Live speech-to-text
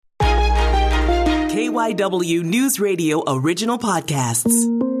KYW News Radio original podcasts.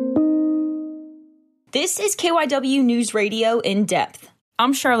 This is KYW News Radio In Depth.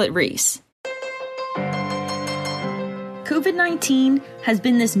 I'm Charlotte Reese. COVID-19 has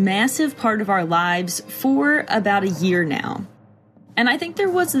been this massive part of our lives for about a year now. And I think there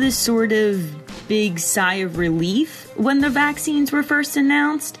was this sort of big sigh of relief when the vaccines were first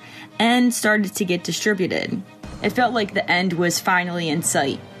announced and started to get distributed. It felt like the end was finally in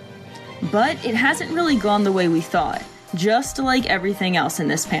sight. But it hasn't really gone the way we thought, just like everything else in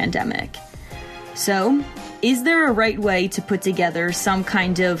this pandemic. So, is there a right way to put together some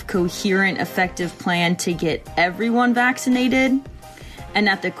kind of coherent, effective plan to get everyone vaccinated? And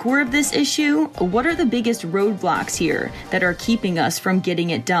at the core of this issue, what are the biggest roadblocks here that are keeping us from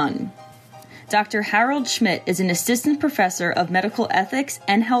getting it done? Dr. Harold Schmidt is an assistant professor of medical ethics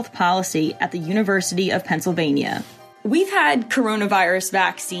and health policy at the University of Pennsylvania. We've had coronavirus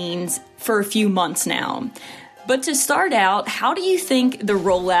vaccines for a few months now. But to start out, how do you think the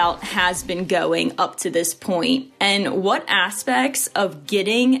rollout has been going up to this point? And what aspects of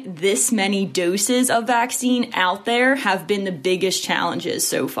getting this many doses of vaccine out there have been the biggest challenges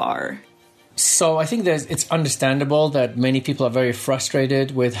so far? So I think it's understandable that many people are very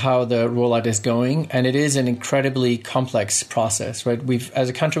frustrated with how the rollout is going. And it is an incredibly complex process, right? As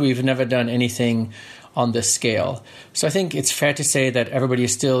a country, we've never done anything on this scale. So I think it's fair to say that everybody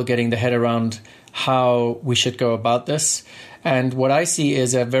is still getting their head around how we should go about this. And what I see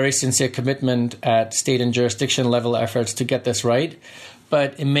is a very sincere commitment at state and jurisdiction level efforts to get this right.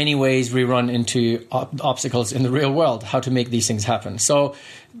 But in many ways, we run into obstacles in the real world, how to make these things happen. So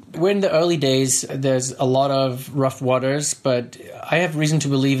we're in the early days. There's a lot of rough waters, but I have reason to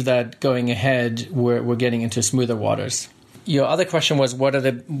believe that going ahead, we're getting into smoother waters. Your other question was, what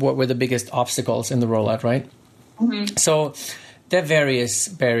were the biggest obstacles in the rollout, right? Mm-hmm. So there are various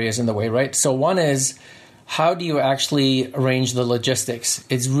barriers in the way, right? So one is, how do you actually arrange the logistics?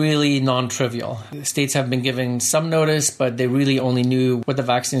 It's really non-trivial. States have been given some notice, but they really only knew what the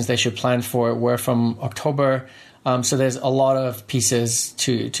vaccines they should plan for were from October. So there's a lot of pieces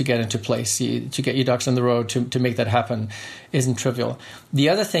to get into place. To get your ducks in the road to make that happen isn't trivial. The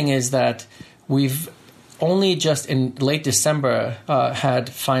other thing is that we've only just in late December had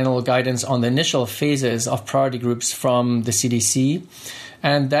final guidance on the initial phases of priority groups from the CDC.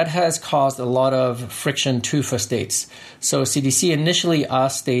 And that has caused a lot of friction too for states. So CDC initially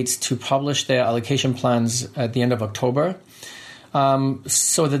asked states to publish their allocation plans at the end of October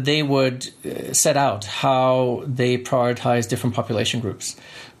so that they would set out how they prioritize different population groups.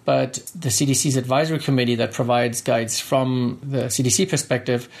 But the CDC's advisory committee that provides guides from the CDC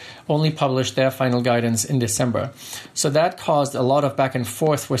perspective only published their final guidance in December. So that caused a lot of back and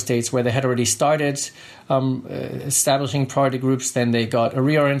forth for states where they had already started establishing priority groups. Then they got a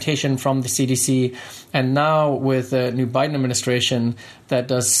reorientation from the CDC. And now with the new Biden administration that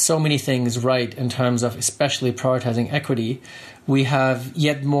does so many things right in terms of especially prioritizing equity, we have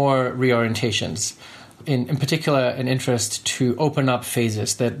yet more reorientations. In particular, an interest to open up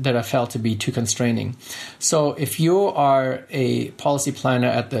phases that are felt to be too constraining. So if you are a policy planner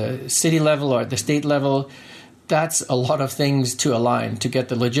at the city level or at the state level, that's a lot of things to align, to get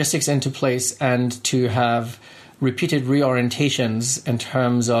the logistics into place and to have repeated reorientations in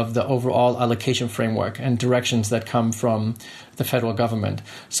terms of the overall allocation framework and directions that come from the federal government.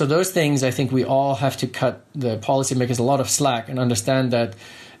 So those things, I think we all have to cut the policymakers a lot of slack and understand that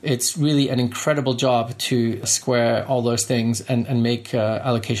it's really an incredible job to square all those things and make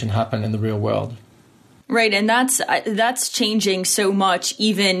allocation happen in the real world. Right, and that's changing so much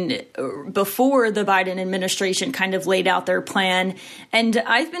even before the Biden administration kind of laid out their plan. And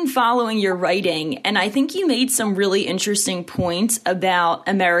I've been following your writing, and I think you made some really interesting points about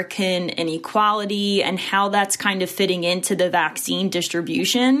American inequality and how that's kind of fitting into the vaccine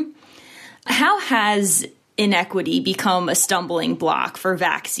distribution. How has inequity become a stumbling block for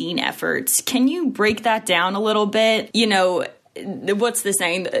vaccine efforts? Can you break that down a little bit? You know, what's the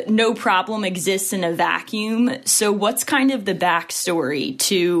saying? No problem exists in a vacuum. So what's kind of the backstory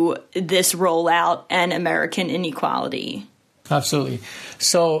to this rollout and American inequality? Absolutely.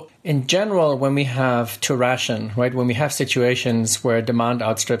 So in general, when we have to ration, right, when we have situations where demand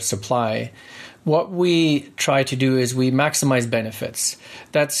outstrips supply, what we try to do is we maximize benefits.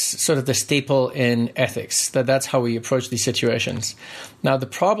 That's sort of the staple in ethics, that's how we approach these situations. Now, the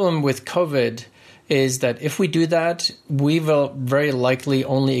problem with COVID is that if we do that, we will very likely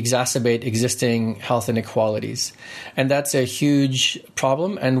only exacerbate existing health inequalities. And that's a huge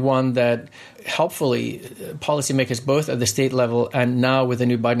problem, and one that helpfully policymakers both at the state level and now with the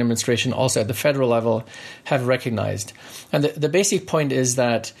new Biden administration also at the federal level have recognized. And the basic point is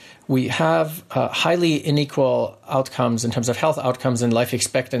that we have highly unequal outcomes in terms of health outcomes and life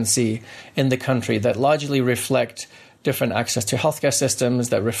expectancy in the country that largely reflect different access to healthcare systems,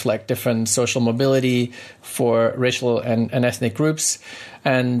 that reflect different social mobility for racial and ethnic groups.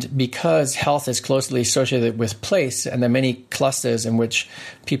 And because health is closely associated with place, and there are many clusters in which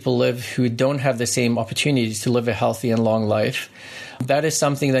people live who don't have the same opportunities to live a healthy and long life, that is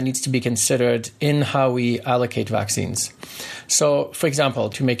something that needs to be considered in how we allocate vaccines. So, for example,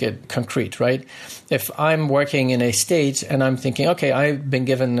 to make it concrete, right? If I'm working in a state and I'm thinking, okay, I've been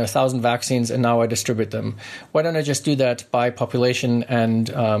given 1,000 vaccines and now I distribute them. Why don't I just do that by population and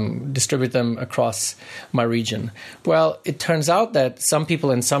distribute them across my region? Well, it turns out that some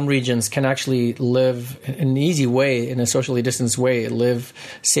people in some regions can actually live in an easy way, in a socially distanced way, live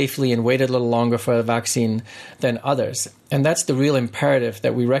safely and wait a little longer for a vaccine than others. And that's the real imperative,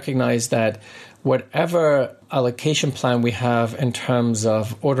 that we recognize that whatever allocation plan we have in terms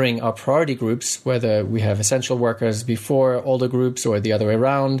of ordering our priority groups, whether we have essential workers before older groups or the other way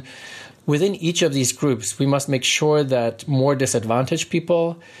around, within each of these groups, we must make sure that more disadvantaged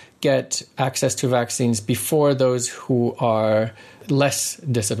people get access to vaccines before those who are less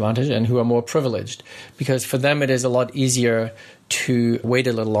disadvantaged and who are more privileged, because for them it is a lot easier to wait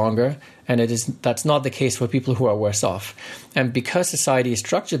a little longer, and that's not the case for people who are worse off. And because society is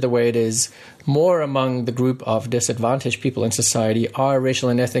structured the way it is, more among the group of disadvantaged people in society are racial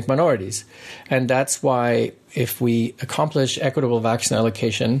and ethnic minorities. And that's why if we accomplish equitable vaccine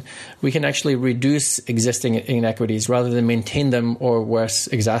allocation, we can actually reduce existing inequities rather than maintain them or worse,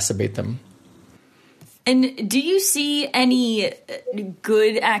 exacerbate them. And do you see any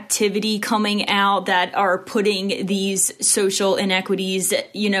good activity coming out that are putting these social inequities,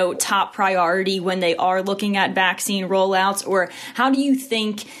 top priority when they are looking at vaccine rollouts? Or how do you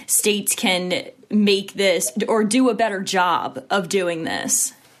think states can make this or do a better job of doing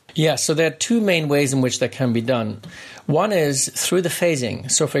this? Yeah, so there are two main ways in which that can be done. One is through the phasing.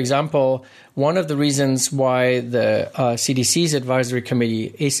 So, for example, one of the reasons why the CDC's advisory committee,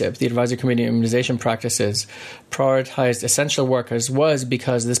 ACIP, the Advisory Committee on Immunization Practices, prioritized essential workers was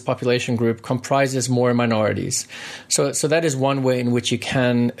because this population group comprises more minorities. So that is one way in which you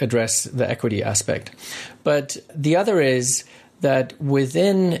can address the equity aspect. But the other is that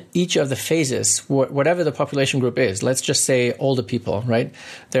within each of the phases, whatever the population group is, let's just say older people, right?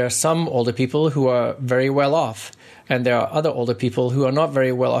 There are some older people who are very well off, and there are other older people who are not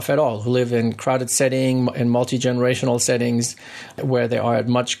very well off at all, who live in crowded setting, in multi-generational settings, where they are at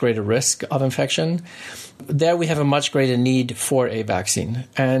much greater risk of infection. There we have a much greater need for a vaccine.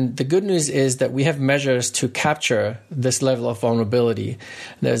 And the good news is that we have measures to capture this level of vulnerability.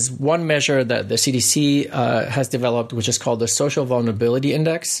 There's one measure that the CDC has developed, which is called the Social Vulnerability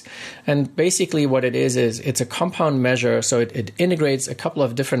Index. And basically what it is it's a compound measure. So it integrates a couple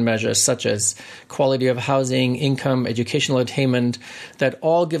of different measures, such as quality of housing, income, educational attainment, that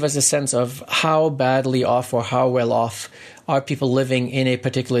all give us a sense of how badly off or how well off are people living in a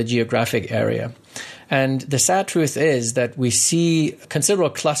particular geographic area. And the sad truth is that we see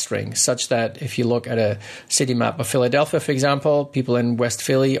considerable clustering, such that if you look at a city map of Philadelphia, for example, people in West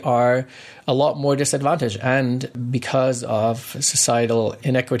Philly are a lot more disadvantaged. And because of societal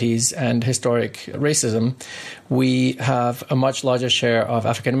inequities and historic racism, we have a much larger share of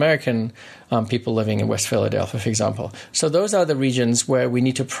African-American people living in West Philadelphia, for example. So those are the regions where we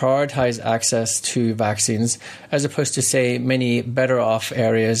need to prioritize access to vaccines, as opposed to, say, many better off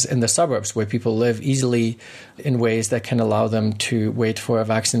areas in the suburbs where people live easily in ways that can allow them to wait for a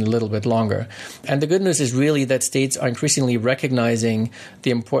vaccine a little bit longer. And the good news is really that states are increasingly recognizing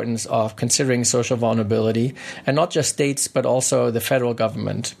the importance of considering social vulnerability, and not just states, but also the federal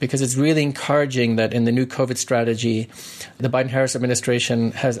government, because it's really encouraging that in the new COVID strategy, the Biden-Harris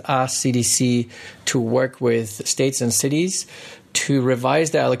administration has asked CDC to work with states and cities to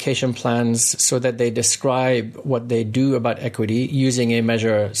revise their allocation plans so that they describe what they do about equity using a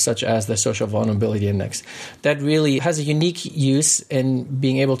measure such as the Social Vulnerability Index. That really has a unique use in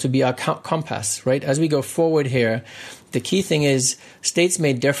being able to be our compass, right? As we go forward here, the key thing is states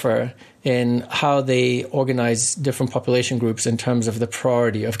may differ in how they organize different population groups in terms of the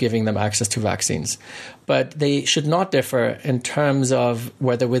priority of giving them access to vaccines. But they should not differ in terms of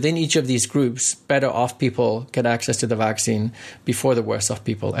whether within each of these groups, better off people get access to the vaccine before the worse off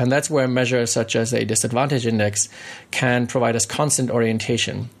people. And that's where measures such as a disadvantage index can provide us constant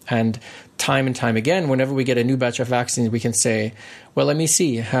orientation. And time again, whenever we get a new batch of vaccines, we can say, well, let me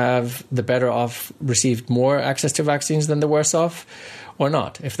see, have the better off received more access to vaccines than the worse off? Or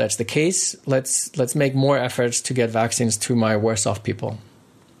not. If that's the case, let's make more efforts to get vaccines to my worse off people.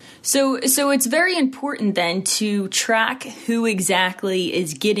 So it's very important then to track who exactly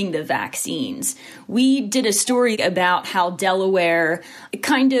is getting the vaccines. We did a story about how Delaware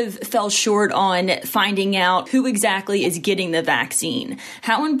kind of fell short on finding out who exactly is getting the vaccine.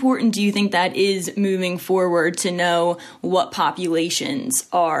 How important do you think that is moving forward to know what populations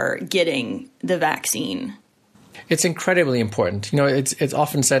are getting the vaccine? It's incredibly important. It's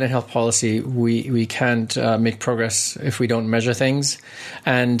often said in health policy, we can't make progress if we don't measure things.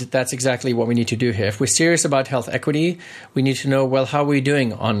 And that's exactly what we need to do here. If we're serious about health equity, we need to know, well, how are we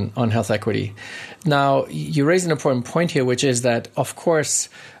doing on health equity? Now, you raise an important point here, which is that, of course,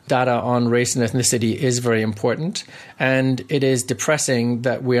 data on race and ethnicity is very important, and it is depressing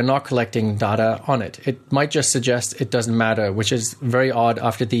that we are not collecting data on it. It might just suggest it doesn't matter, which is very odd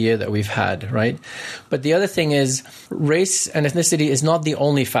after the year that we've had, right? But the other thing is race and ethnicity is not the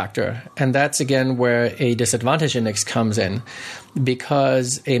only factor, and that's, again, where a disadvantage index comes in,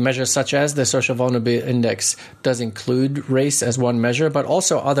 because a measure such as the social vulnerability index does include race as one measure, but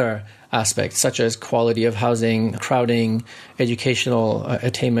also other aspects such as quality of housing, crowding, educational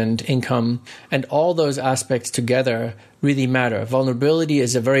attainment, income, and all those aspects together really matter. Vulnerability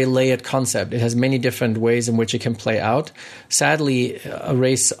is a very layered concept. It has many different ways in which it can play out. Sadly, a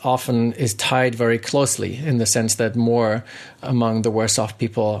race often is tied very closely in the sense that more among the worse off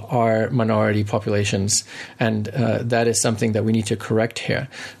people are minority populations, and that is something that we need to correct here.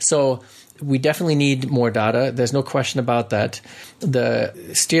 So we definitely need more data. There's no question about that. The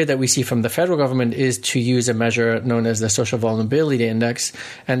steer that we see from the federal government is to use a measure known as the Social Vulnerability Index,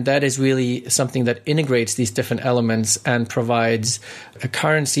 and that is really something that integrates these different elements and provides a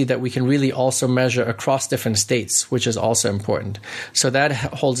currency that we can really also measure across different states, which is also important. So that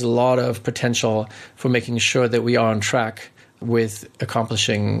holds a lot of potential for making sure that we are on track with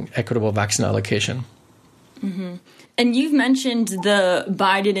accomplishing equitable vaccine allocation. Mm-hmm. And you've mentioned the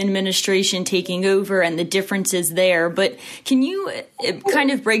Biden administration taking over and the differences there, but can you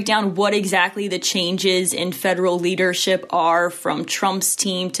kind of break down what exactly the changes in federal leadership are from Trump's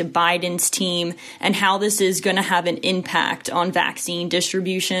team to Biden's team and how this is going to have an impact on vaccine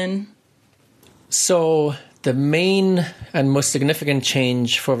distribution? So the main and most significant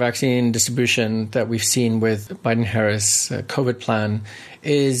change for vaccine distribution that we've seen with Biden-Harris COVID plan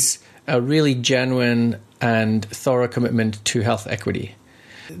is a really genuine and thorough commitment to health equity.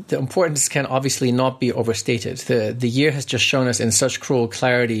 The importance can obviously not be overstated. The year has just shown us in such cruel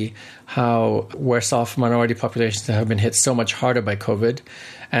clarity how worse off minority populations have been hit so much harder by COVID.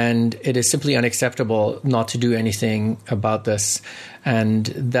 And it is simply unacceptable not to do anything about this. And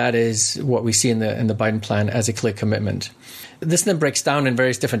that is what we see in the Biden plan as a clear commitment. This then breaks down in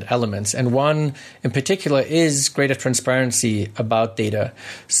various different elements. And one in particular is greater transparency about data.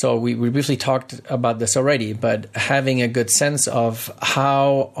 So we briefly talked about this already, but having a good sense of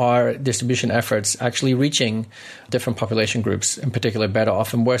how our distribution efforts actually reaching different population groups, in particular better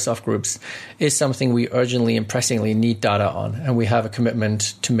off and worse off groups, is something we urgently and pressingly need data on. And we have a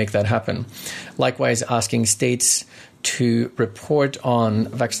commitment to make that happen. Likewise, asking states to report on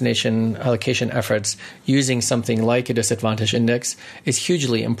vaccination allocation efforts using something like a disadvantage index is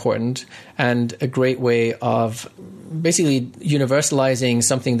hugely important and a great way of basically universalizing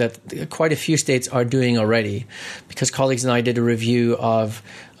something that quite a few states are doing already. Because colleagues and I did a review of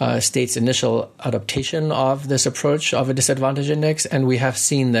states' initial adaptation of this approach of a disadvantage index, and we have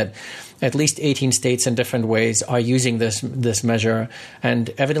seen that at least 18 states in different ways are using this measure and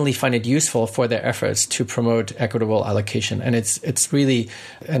evidently find it useful for their efforts to promote equitable allocation. And it's really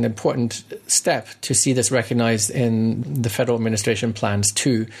an important step to see this recognized in the federal administration plans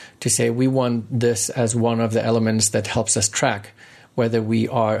too, to say we want this as one of the elements that helps us track whether we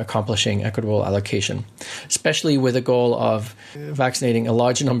are accomplishing equitable allocation, especially with the goal of vaccinating a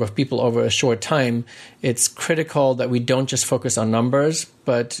large number of people over a short time. It's critical that we don't just focus on numbers,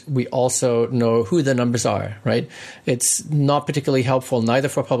 but we also know who the numbers are, right? It's not particularly helpful neither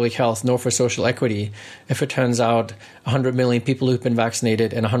for public health nor for social equity if it turns out 100 million people who've been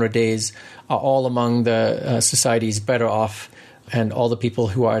vaccinated in 100 days are all among the society's better off and all the people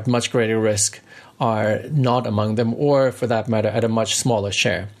who are at much greater risk are not among them, or for that matter, at a much smaller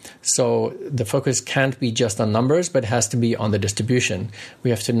share. So the focus can't be just on numbers, but it has to be on the distribution.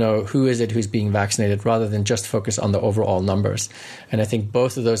 We have to know who is it who's being vaccinated rather than just focus on the overall numbers. And I think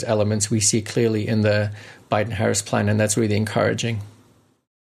both of those elements we see clearly in the Biden-Harris plan, and that's really encouraging.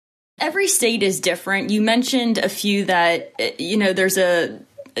 Every state is different. You mentioned a few that, there's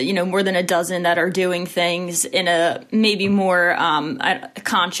more than a dozen that are doing things in a maybe more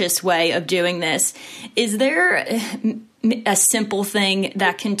conscious way of doing this. Is there a simple thing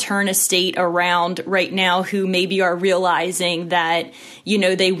that can turn a state around right now who maybe are realizing that,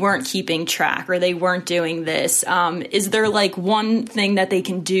 they weren't keeping track or they weren't doing this? Is there like one thing that they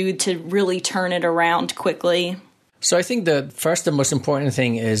can do to really turn it around quickly? So I think the most important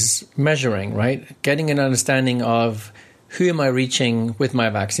thing is measuring, right? Getting an understanding of who am I reaching with my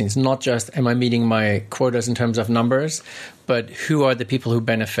vaccines? Not just am I meeting my quotas in terms of numbers, but who are the people who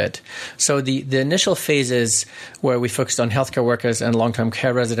benefit? So the initial phases where we focused on healthcare workers and long-term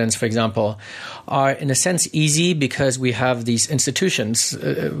care residents, for example, are in a sense easy because we have these institutions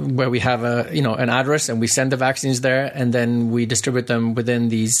where we have an address and we send the vaccines there and then we distribute them within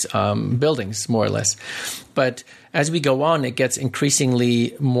these buildings, more or less. But as we go on, it gets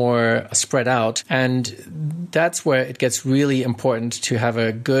increasingly more spread out. And that's where it gets really important to have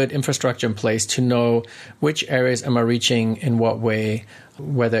a good infrastructure in place to know which areas am I reaching in what way,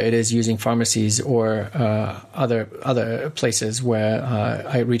 whether it is using pharmacies or other places where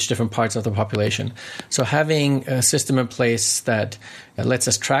I reach different parts of the population. So having a system in place that lets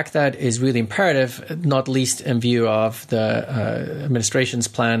us track that is really imperative, not least in view of the administration's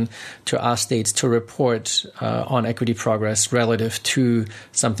plan to ask states to report on equity progress relative to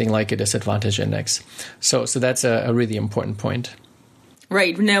something like a disadvantage index. So that's a really important point.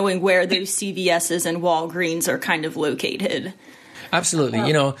 Right, knowing where those CVSs and Walgreens are kind of located.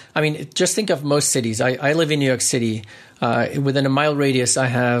 Absolutely. Just think of most cities. I live in New York City. Within a mile radius, I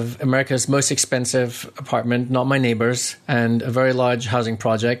have America's most expensive apartment, not my neighbor's, and a very large housing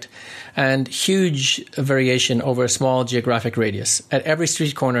project, and huge variation over a small geographic radius. At every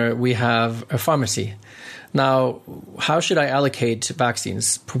street corner, we have a pharmacy. Now, how should I allocate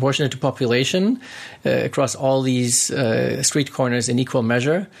vaccines? Proportionate to population across all these street corners in equal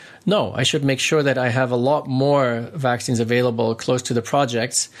measure? No, I should make sure that I have a lot more vaccines available close to the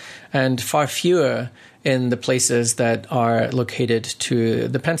projects and far fewer in the places that are located to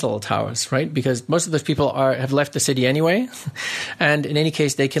the Pentel towers, right? Because most of those people have left the city anyway. And in any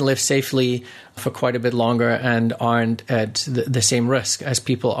case, they can live safely for quite a bit longer and aren't at the same risk as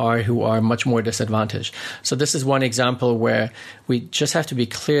people are who are much more disadvantaged. So this is one example where we just have to be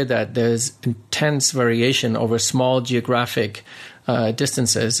clear that there's intense variation over small geographic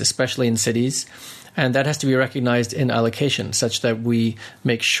distances, especially in cities. And that has to be recognized in allocation such that we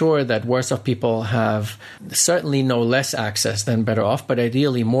make sure that worse off people have certainly no less access than better off, but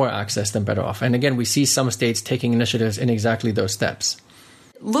ideally more access than better off. And again, we see some states taking initiatives in exactly those steps.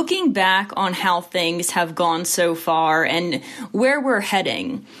 Looking back on how things have gone so far and where we're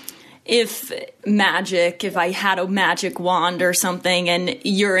heading, if I had a magic wand or something and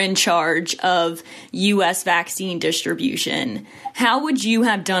you're in charge of U.S. vaccine distribution, how would you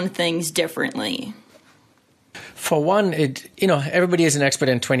have done things differently? For one, everybody is an expert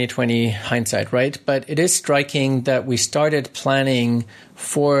in 2020 hindsight, right? But it is striking that we started planning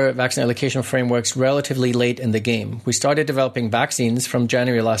for vaccine allocation frameworks relatively late in the game. We started developing vaccines from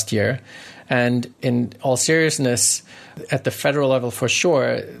January last year. And in all seriousness, at the federal level for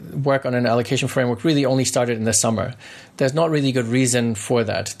sure, work on an allocation framework really only started in the summer. There's not really good reason for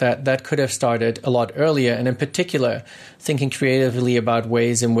that. That could have started a lot earlier, and in particular, thinking creatively about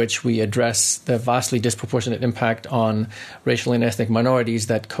ways in which we address the vastly disproportionate impact on racial and ethnic minorities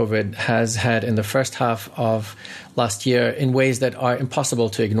that COVID has had in the first half of last year in ways that are impossible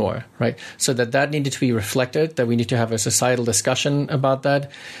to ignore, right? So that needed to be reflected, that we need to have a societal discussion about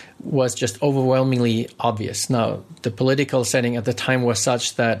that was just overwhelmingly obvious. Now, the political setting at the time was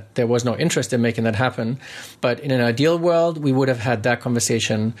such that there was no interest in making that happen. But in an ideal world, we would have had that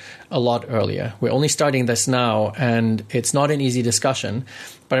conversation a lot earlier. We're only starting this now, and it's not an easy discussion.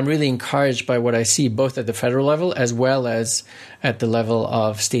 But I'm really encouraged by what I see both at the federal level as well as at the level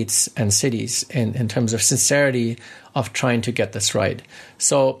of states and cities in terms of sincerity of trying to get this right.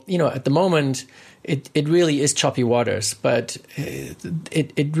 So, at the moment, it really is choppy waters, but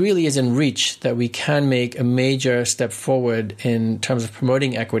it really is in reach that we can make a major step forward in terms of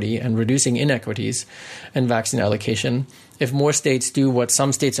promoting equity and reducing inequities in vaccine allocation if more states do what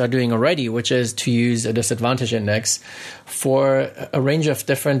some states are doing already, which is to use a disadvantage index for a range of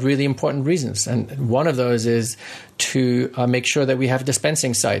different really important reasons. And one of those is to make sure that we have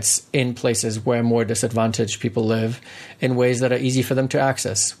dispensing sites in places where more disadvantaged people live in ways that are easy for them to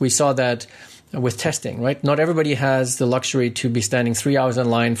access. We saw that with testing, right? Not everybody has the luxury to be standing 3 hours in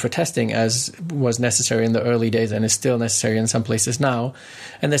line for testing as was necessary in the early days and is still necessary in some places now.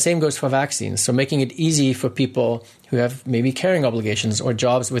 And the same goes for vaccines. So making it easy for people who have maybe caring obligations or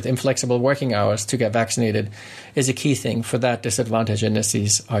jobs with inflexible working hours to get vaccinated is a key thing. For that, disadvantage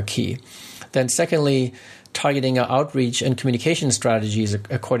indices are key. Then secondly, targeting our outreach and communication strategies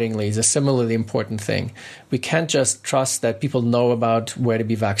accordingly is a similarly important thing. We can't just trust that people know about where to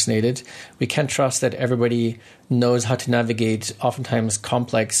be vaccinated. We can't trust that everybody knows how to navigate oftentimes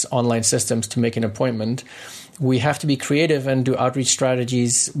complex online systems to make an appointment. We have to be creative and do outreach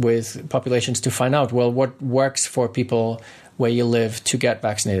strategies with populations to find out, well, what works for people where you live to get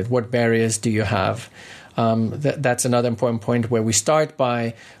vaccinated? What barriers do you have? That's another important point where we start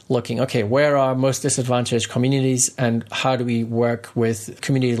by looking, okay, where are most disadvantaged communities and how do we work with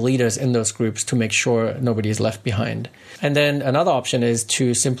community leaders in those groups to make sure nobody is left behind? And then another option is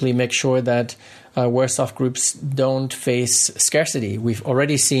to simply make sure that worse off groups don't face scarcity. We've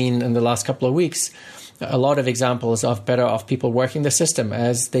already seen in the last couple of weeks a lot of examples of better off people working the system,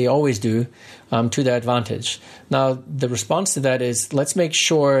 as they always do, to their advantage. Now, the response to that is, let's make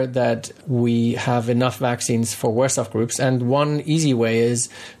sure that we have enough vaccines for worse off groups. And one easy way is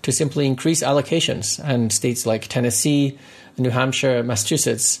to simply increase allocations. And states like Tennessee, New Hampshire,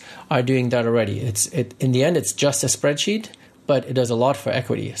 Massachusetts are doing that already. In the end, it's just a spreadsheet, but it does a lot for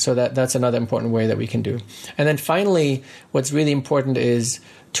equity. So that's another important way that we can do. And then finally, what's really important is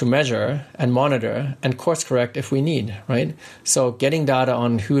to measure and monitor and course correct if we need, right? So getting data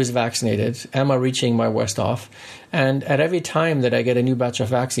on who is vaccinated, am I reaching my worst off? And at every time that I get a new batch of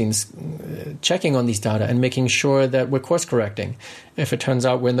vaccines, checking on these data and making sure that we're course correcting. If it turns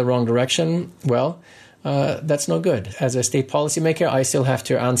out we're in the wrong direction, well, that's no good. As a state policymaker, I still have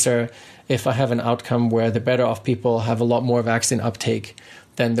to answer if I have an outcome where the better off people have a lot more vaccine uptake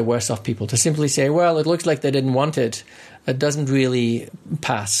than the worse off people. To simply say, well, it looks like they didn't want it, it doesn't really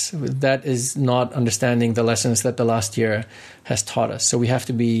pass. That is not understanding the lessons that the last year has taught us. So we have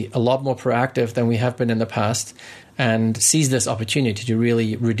to be a lot more proactive than we have been in the past and seize this opportunity to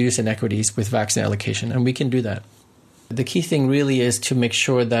really reduce inequities with vaccine allocation. And we can do that. The key thing really is to make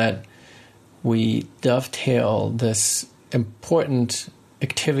sure that we dovetail this important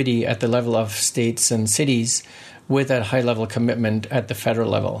activity at the level of states and cities with that high-level commitment at the federal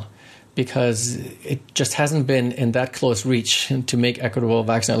level, because it just hasn't been in that close reach to make equitable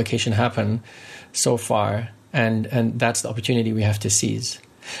vaccine allocation happen so far, and that's the opportunity we have to seize.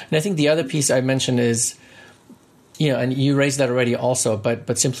 And I think the other piece I mentioned is, and you raised that already also,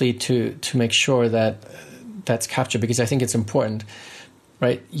 but simply to make sure that that's captured, because I think it's important.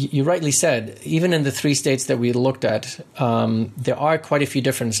 Right, you rightly said, even in the 3 states that we looked at, there are quite a few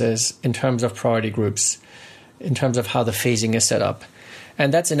differences in terms of priority groups, in terms of how the phasing is set up.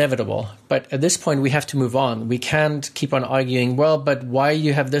 And that's inevitable. But at this point, we have to move on. We can't keep on arguing, well, but why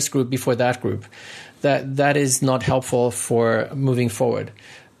you have this group before that group? That is not helpful for moving forward.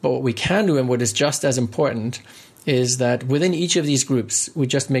 But what we can do, and what is just as important, is that within each of these groups, we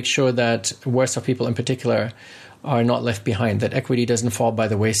just make sure that worse off people in particular are not left behind, that equity doesn't fall by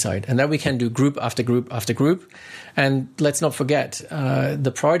the wayside, and that we can do group after group after group. And let's not forget,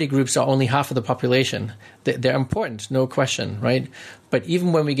 the priority groups are only half of the population. They're important, no question, right? But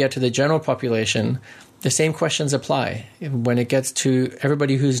even when we get to the general population, the same questions apply. When it gets to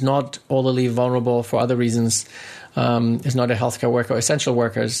everybody who's not elderly, vulnerable for other reasons, is not a healthcare worker or essential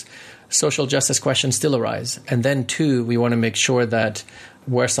workers, social justice questions still arise. And then, too, we want to make sure that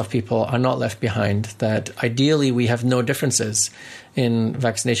worse off people are not left behind, that ideally we have no differences in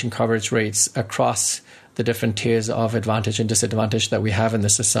vaccination coverage rates across the different tiers of advantage and disadvantage that we have in the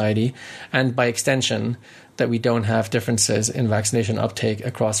society, and by extension, that we don't have differences in vaccination uptake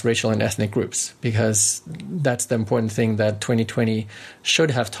across racial and ethnic groups, because that's the important thing that 2020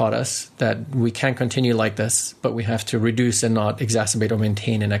 should have taught us, that we can't continue like this, but we have to reduce and not exacerbate or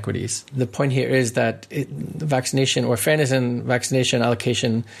maintain inequities. The point here is that vaccination or fairness in vaccination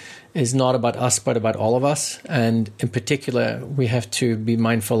allocation is not about us, but about all of us. And in particular, we have to be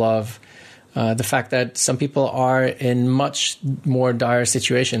mindful of the fact that some people are in much more dire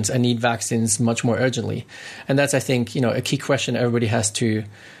situations and need vaccines much more urgently. And that's, I think, a key question everybody has to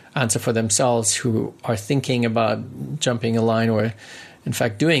answer for themselves who are thinking about jumping a line or, in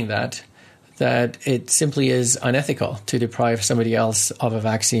fact, doing that it simply is unethical to deprive somebody else of a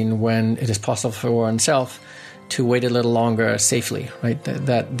vaccine when it is possible for oneself to wait a little longer safely, right?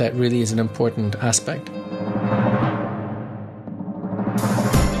 That really is an important aspect.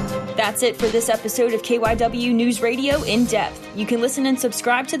 That's it for this episode of KYW News Radio In Depth. You can listen and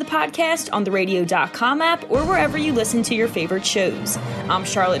subscribe to the podcast on the radio.com app or wherever you listen to your favorite shows. I'm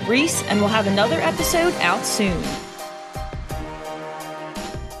Charlotte Reese, and we'll have another episode out soon.